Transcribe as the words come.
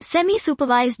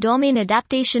Semi-Supervised Domain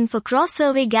Adaptation for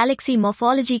Cross-Survey Galaxy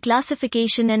Morphology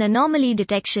Classification and Anomaly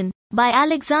Detection, by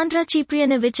Alexandra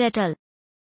Ciprianovich et al.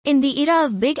 In the era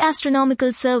of big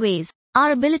astronomical surveys,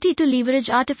 our ability to leverage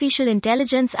artificial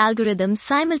intelligence algorithms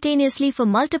simultaneously for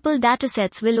multiple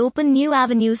datasets will open new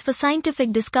avenues for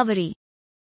scientific discovery.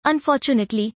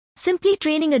 Unfortunately, simply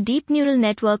training a deep neural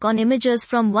network on images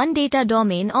from one data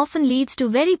domain often leads to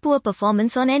very poor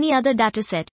performance on any other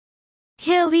dataset.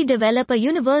 Here we develop a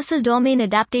universal domain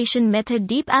adaptation method,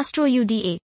 Deep Astro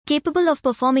UDA, capable of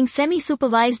performing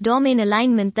semi-supervised domain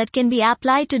alignment that can be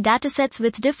applied to datasets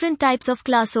with different types of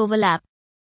class overlap.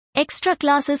 Extra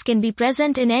classes can be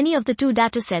present in any of the two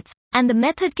datasets, and the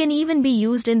method can even be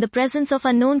used in the presence of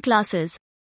unknown classes.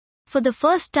 For the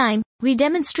first time, we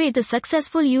demonstrate the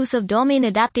successful use of domain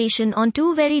adaptation on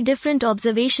two very different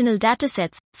observational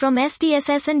datasets, from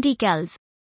SDSS and DCALS.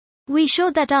 We show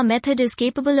that our method is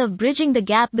capable of bridging the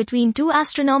gap between two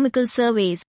astronomical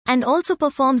surveys, and also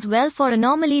performs well for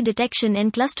anomaly detection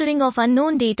and clustering of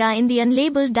unknown data in the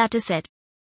unlabeled dataset.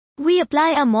 We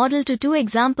apply our model to two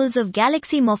examples of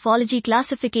galaxy morphology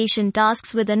classification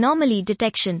tasks with anomaly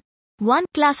detection. 1.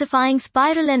 Classifying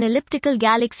spiral and elliptical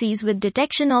galaxies with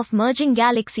detection of merging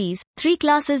galaxies, 3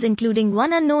 classes including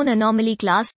one unknown anomaly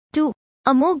class. 2.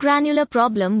 A more granular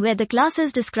problem where the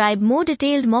classes describe more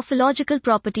detailed morphological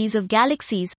properties of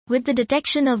galaxies, with the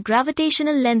detection of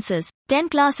gravitational lenses, 10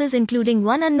 classes including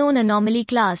one unknown anomaly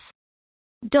class.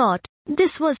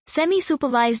 This was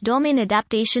Semi-Supervised Domain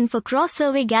Adaptation for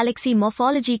Cross-Survey Galaxy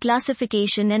Morphology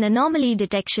Classification and Anomaly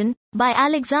Detection, by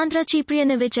Alexandra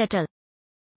Ciprianovich et al.